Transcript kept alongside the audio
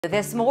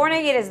This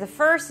morning, it is the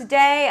first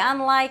day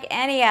unlike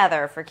any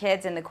other for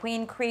kids in the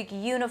Queen Creek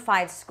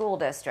Unified School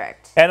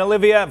District. And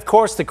Olivia, of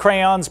course, the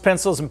crayons,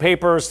 pencils, and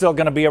paper are still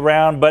going to be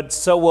around, but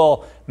so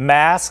will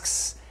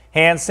masks,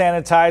 hand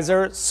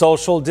sanitizer,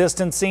 social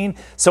distancing.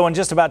 So in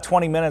just about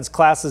 20 minutes,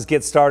 classes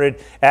get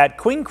started at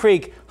Queen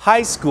Creek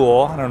High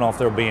School. I don't know if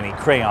there'll be any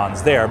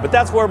crayons there, but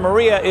that's where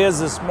Maria is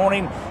this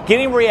morning,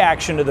 getting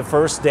reaction to the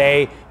first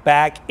day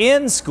back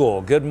in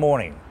school. Good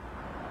morning.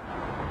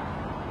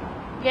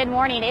 Good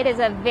morning. It is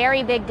a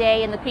very big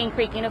day in the Queen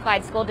Creek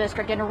Unified School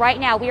District, and right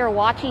now we are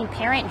watching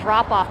parent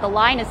drop-off. The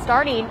line is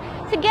starting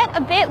to get a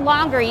bit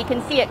longer. You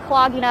can see it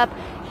clogging up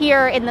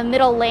here in the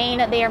middle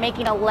lane. They are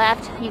making a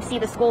left. You see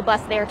the school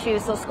bus there too.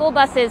 So school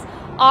buses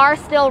are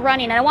still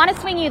running. And I want to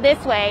swing you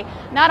this way.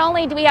 Not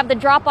only do we have the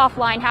drop-off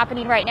line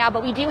happening right now,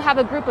 but we do have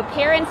a group of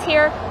parents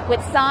here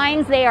with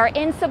signs. They are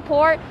in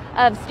support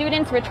of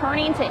students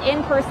returning to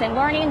in-person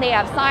learning. They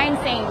have signs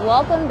saying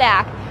welcome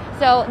back.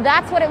 So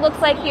that's what it looks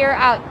like here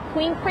at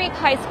Queen Creek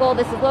High School.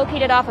 This is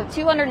located off of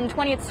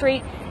 220th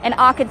Street in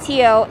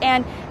Ocotillo.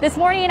 And this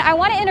morning, I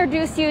want to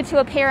introduce you to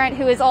a parent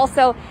who is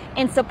also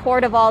in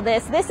support of all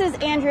this. This is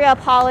Andrea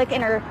Pollock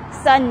and her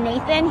son,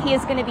 Nathan. He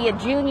is going to be a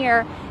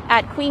junior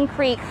at Queen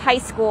Creek High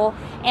School.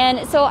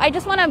 And so I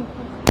just want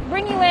to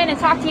bring you in and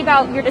talk to you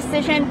about your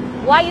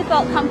decision, why you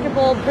felt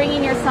comfortable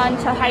bringing your son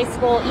to high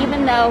school,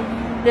 even though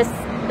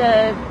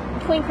the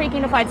Queen Creek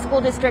Unified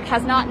School District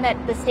has not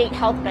met the state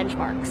health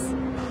benchmarks.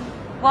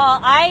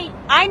 Well,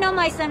 I know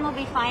my son will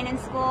be fine in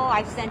school.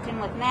 I've sent him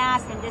with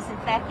masks and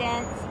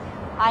disinfectants.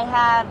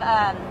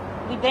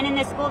 We've been in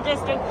this school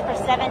district for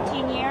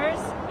 17 years,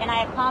 and I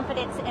have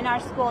confidence in our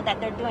school that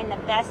they're doing the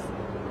best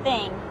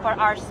thing for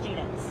our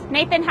students.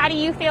 Nathan, how do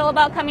you feel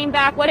about coming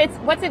back?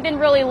 What's it been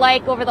really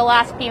like over the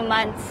last few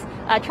months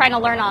trying to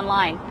learn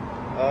online?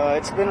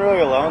 It's been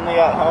really lonely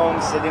at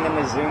home, sitting in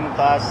the Zoom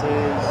classes,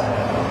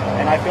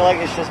 and I feel like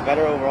it's just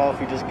better overall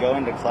if we just go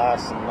into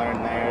class and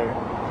learn there.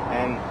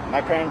 And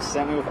my parents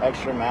sent me with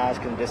extra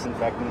masks and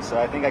disinfectants, so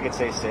I think I could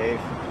stay safe.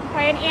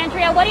 Okay, and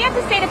Andrea, what do you have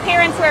to say to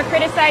parents who are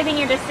criticizing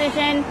your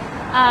decision?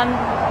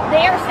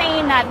 They are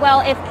saying that, well,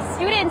 if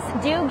students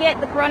do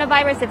get the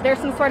coronavirus, if there's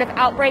some sort of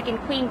outbreak in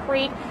Queen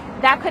Creek,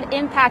 that could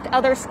impact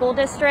other school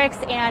districts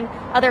and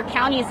other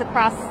counties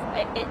across,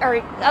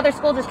 or other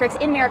school districts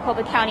in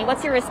Maricopa County.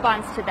 What's your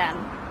response to them?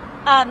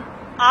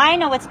 I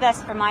know what's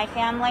best for my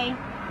family.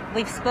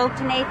 We've spoke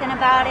to Nathan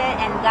about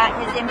it and got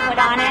his input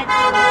on it,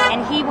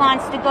 and he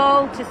wants to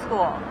go to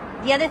school.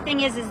 The other thing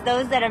is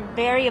those that are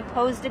very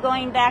opposed to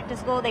going back to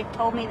school, they've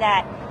told me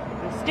that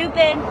I'm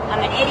stupid,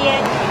 I'm an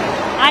idiot,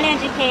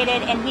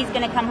 uneducated, and he's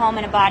going to come home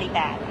in a body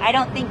bag. I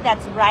don't think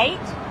that's right,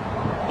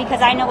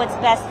 because I know what's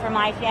best for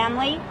my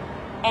family,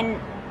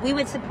 and we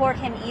would support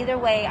him either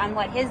way on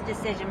what his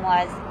decision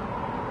was,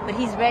 but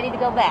he's ready to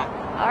go back.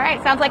 All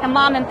right, sounds like a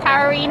mom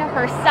empowering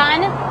her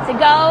son to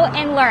go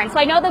and learn. So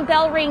I know the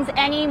bell rings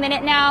any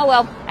minute now.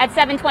 Well, at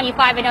 7:25,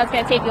 I know it's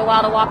going to take you a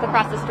while to walk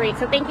across the street.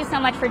 So thank you so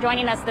much for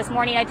joining us this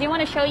morning. I do want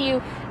to show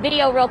you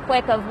video real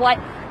quick of what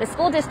the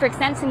school district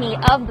sent to me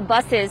of the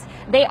buses.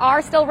 They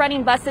are still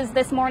running buses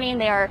this morning.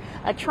 They are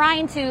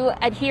trying to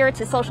adhere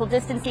to social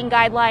distancing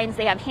guidelines.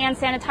 They have hand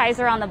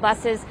sanitizer on the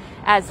buses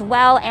as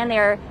well, and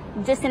they're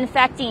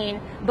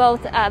disinfecting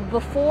both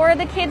before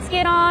the kids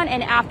get on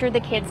and after the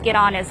kids get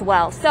on as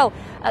well. So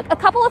a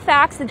couple of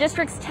facts. The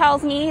district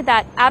tells me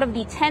that out of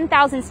the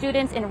 10,000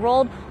 students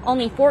enrolled,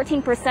 only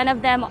 14%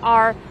 of them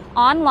are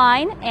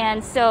online,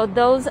 and so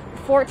those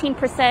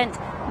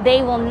 14%,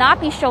 they will not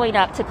be showing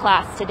up to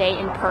class today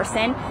in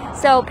person.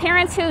 So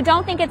parents who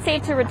don't think it's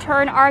safe to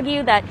return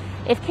argue that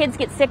if kids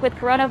get sick with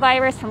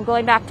coronavirus from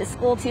going back to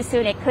school too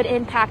soon, it could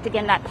impact,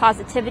 again, that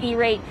positivity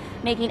rate,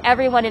 making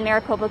everyone in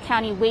Maricopa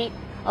County wait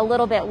a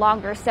little bit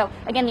longer. So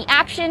again, the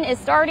action is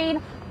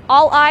starting.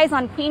 All eyes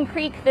on Queen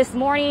Creek this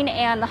morning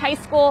and the high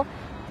school.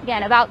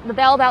 Again, the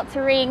bell about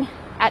to ring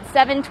at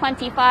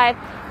 7:25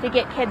 to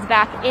get kids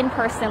back in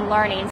person learning.